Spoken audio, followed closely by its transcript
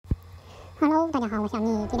Hello， 大家好，我小蜜，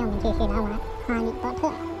今天我们继续来玩哈利波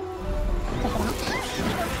特，继续来。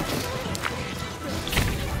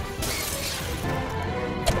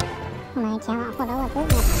我们前往霍格沃兹魔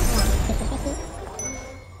法学院继续学习。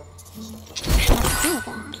上一个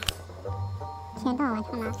签到完成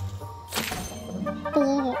了。第一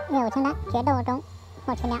日任务清单：决斗中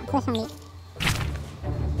获取2次胜利。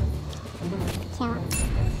前往。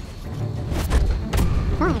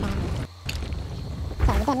当然。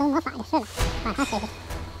走一个扔魔法就是了，把它飞出去。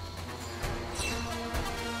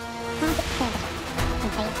他是这个，很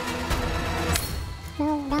可以。让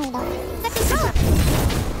一刀。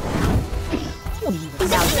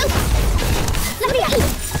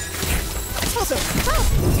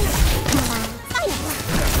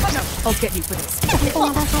I'll get you for this. 这样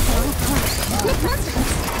都开始玩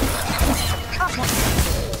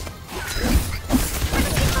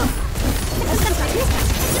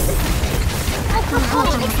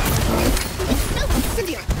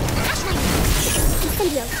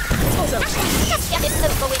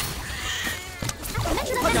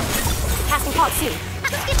Casting card soon.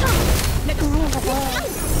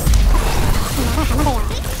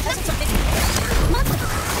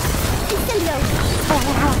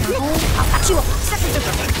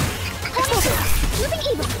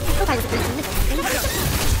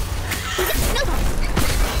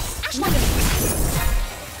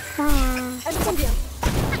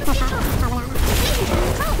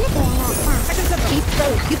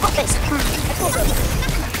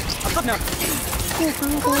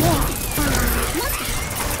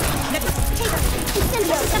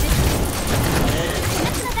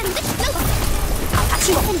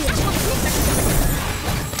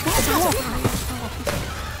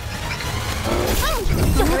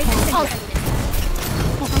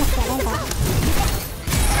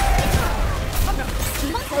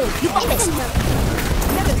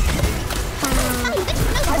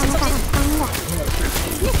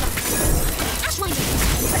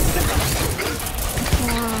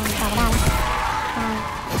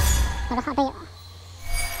 我的好队友。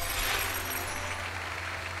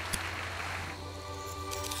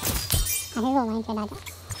还是入门指导者。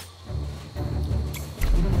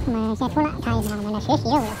我们先出来看一下我们的学习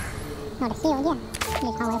任务。我的西邮件，日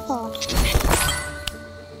常维护，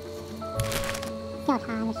调查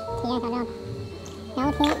体验小正常，聊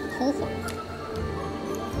天提醒，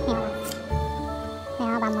没有了。然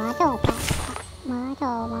后把魔咒换，魔咒。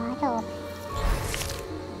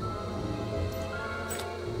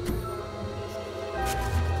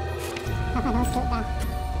把换成死的，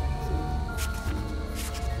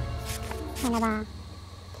看到吧？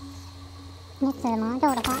你死魔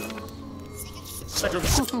咒的话，更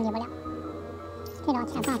升级不了。这种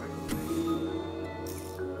强方法，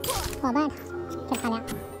伙伴他，就他俩，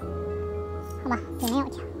好吧，也没有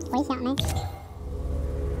强，回响呢。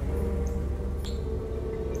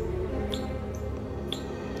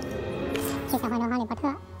这才换成哈利波特，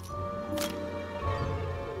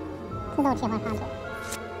自动切换场组。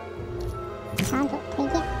场主推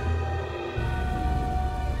荐，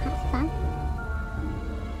房。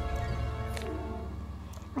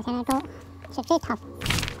我现在中是这套房。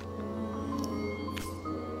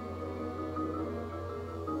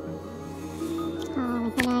好，我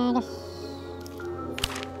们现在就是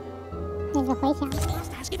一直回响。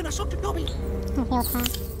但是有他。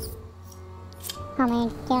好，我们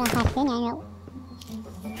接了他10年任务。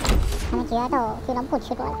咱们决斗俱乐部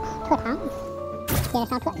取得了特长。接着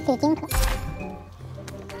上课，地精课。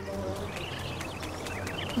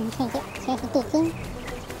瞬间学习地精。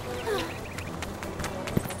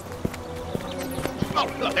Oh,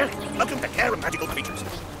 hello there. Welcome to Care of Magical Creatures.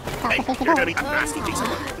 Hey, you're dirty and nasty beasts.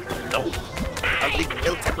 No. Ugly,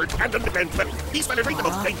 ill-tempered, and undependable. These fellas ain't the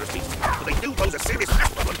most dangerous beasts, but they do pose a serious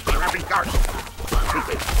threat to your average guard. Truth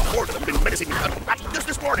is, a horde of them have been menacing me just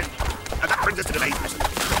this morning. And that brings us to today's lesson.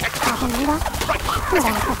 Right.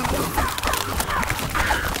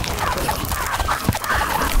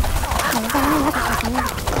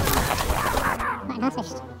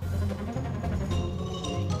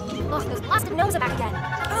 Look, those blasted gnomes are back again.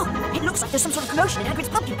 Oh, it looks like there's some sort of commotion in Hagrid's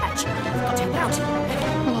pumpkin patch. We've got to help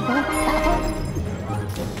out.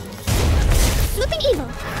 Looping evil.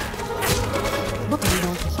 Look,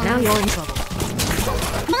 evil. Now you're in trouble.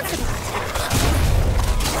 Monster.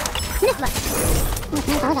 Niffler. 目前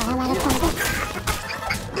找找他来了创建。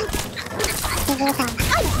这个上，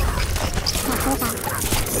往头上。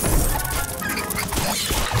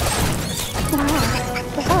这帮人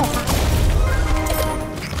不够他。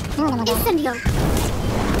没有那么多。2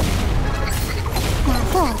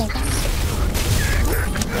个这个。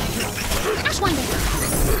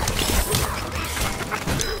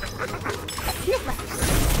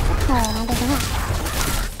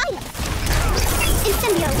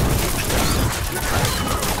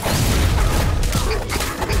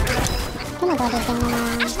底行了吗？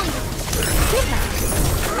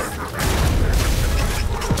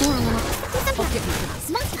挺有你的。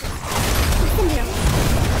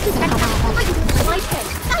这个好吧，我看，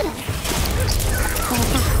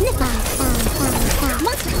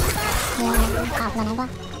好，我来过，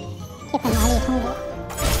这份魔力充足，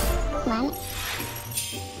完了。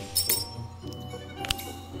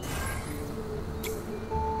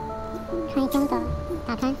开箱的打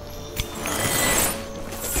开。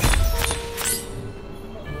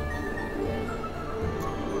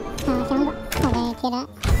箱子，我得接着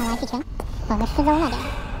好玩剧情，我们失踪了点。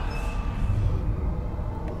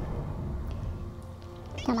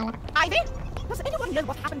怎么了 Ivy? Does anyone know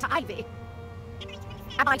what happened to Ivy?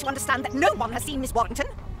 Am I to understand that no one has seen Miss Warrington?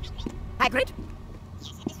 Hagrid?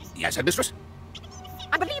 Yes, Headmistress?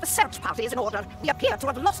 I believe a search party is in order. We appear to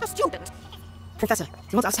have lost a student. Professor, do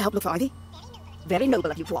you want us to help look for Ivy? Very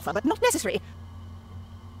noble of you to offer, but not necessary.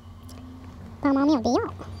 帮忙没有必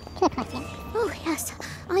要，这可惜。 Oh, yes.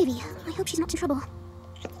 Ivy, I hope she's not in trouble.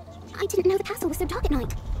 I didn't know the castle was so dark at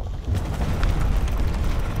night.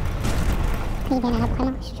 一边拿不看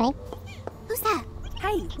吗？谁？ Who's there?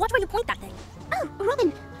 Hey, watch where you point that thing. Oh,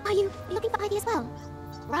 Robin. Are you looking for Ivy as well?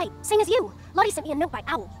 Right, same as you. Lottie sent me a note by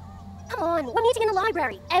Owl. Come on, we're meeting in the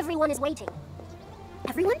library. Everyone is waiting.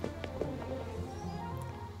 Everyone?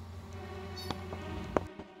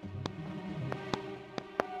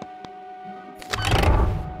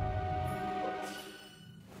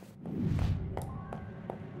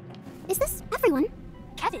 Is this everyone?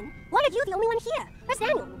 Kevin, why are you the only one here? Where's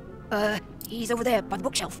Daniel? He's over there by the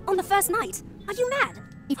bookshelf. On the first night? Are you mad?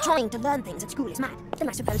 If trying to learn things at school is mad, then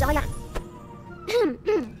I suppose I am.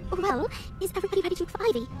 Well, is everybody ready to look for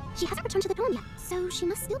Ivy? She hasn't returned to the dorm yet, so she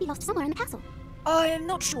must still be lost somewhere in the castle. I'm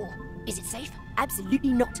not sure. Is it safe?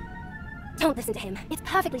 Absolutely not. Don't listen to him. It's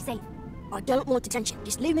perfectly safe. I don't want detention.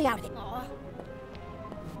 Just leave me out of it.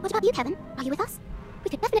 What about you, Kevin? Are you with us? We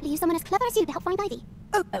could definitely use someone as clever as you to help find Ivy.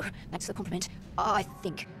 Oh, thanks for the compliment. I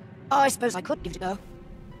suppose I could give it a go.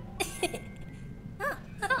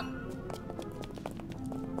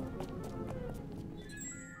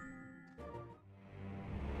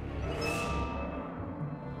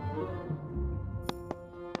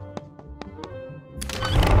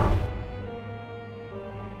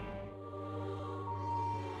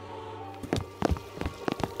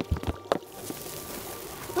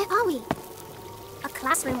 Where are we? A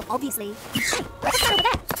classroom, obviously. Hey, what's that over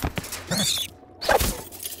there?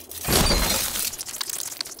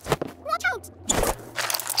 Watch out!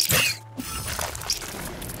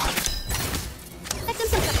 Victim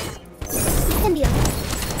symptom. Incendio.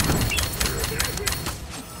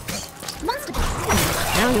 Monster Ball.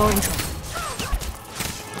 Now you're in trouble.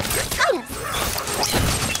 Spiders.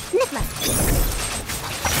 Niffler.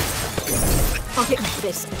 I'll get you for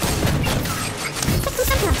this. Victim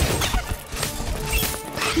symptom.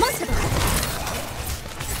 Monster Ball.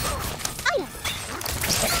 Spiders.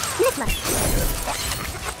 Niffler.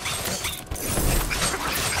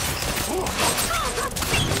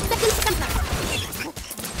 Victim symptom.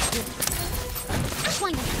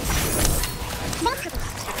 Ashwinder. Monster Ball.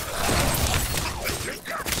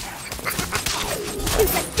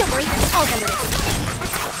 Don't worry, I'll handle it.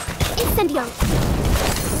 Incendio.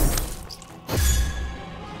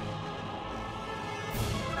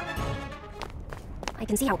 I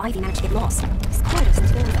can see how Ivy managed to get lost. This corridor seems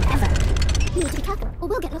to go on forever. You need to be careful, or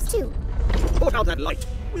we'll get lost too. Put out that light.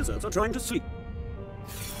 Wizards are trying to sleep.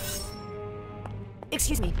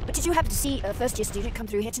 Excuse me, but did you happen to see a first-year student come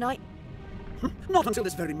through here tonight? Not until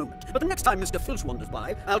this very moment. But the next time Mr. Filch wanders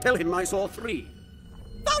by, I'll tell him I saw 3.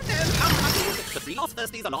 Oh no, how lucky! The 3 lost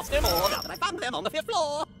thirsties are lost no more now that I found them on the 5th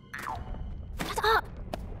floor. Shut up!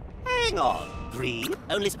 Hang on. 3?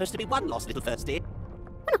 Only supposed to be 1 lost little thirsty.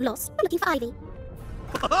 We're not lost. We're looking for Ivy.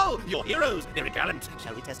 Oh, you're heroes. Very gallant.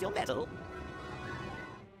 Shall we test your mettle?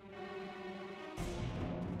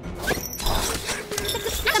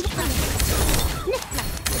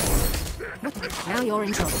 Now you're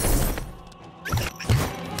in trouble.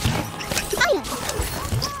 Fire!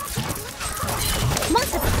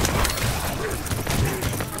 Monster Ball.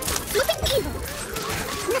 Looking evil.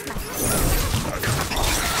 Niffler.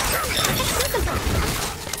 Victim Ball.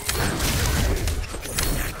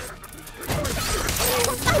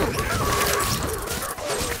 Spider.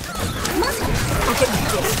 Monster Ball. I'll get you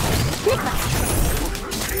for this. Niffler.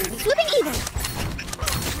 Looking evil.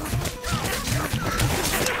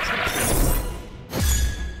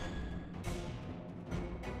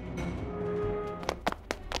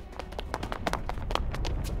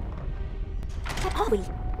 Where are we?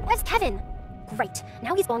 Where's Kevin? Great.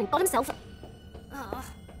 Now he's gone and got himself...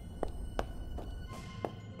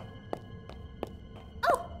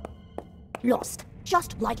 lost,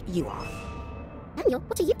 just like you are. Daniel,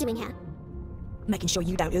 what are you doing here? Making sure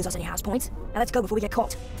you don't lose us any house points. Now let's go before we get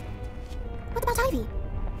caught. What about Ivy?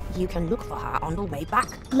 You can look for her on the way back.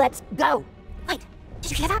 Let's go! Wait,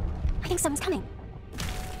 did you hear that? I think someone's coming.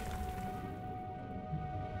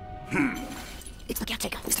 It's the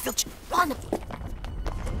caretaker, Mr. Filch. Run!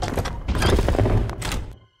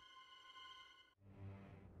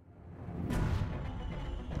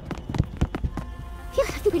 Phew,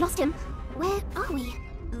 I think we lost him. Where are we?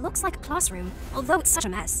 Looks like a classroom, although it's such a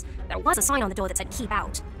mess. There was a sign on the door that said keep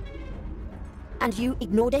out. And you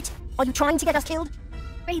ignored it? Are you trying to get us killed?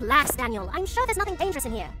 Relax, Daniel. I'm sure there's nothing dangerous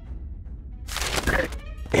in here.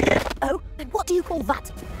 Oh, what do you call that?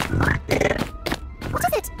 What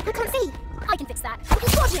is it? I can't see. I can fix that.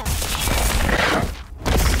 Claudia!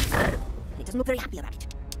 He doesn't look very happy about it.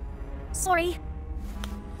 Sorry.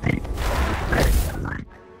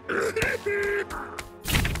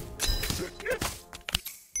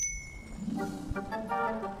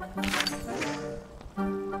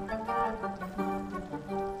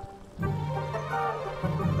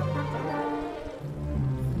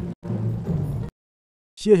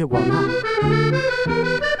谢谢观看，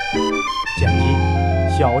剪辑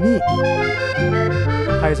小逆，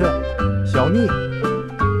拍摄小逆，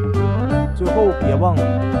最后别忘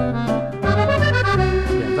了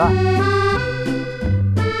点赞、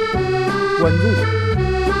关注、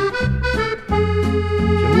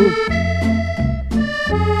评论、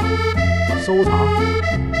收藏、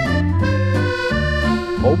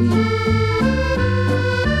投币。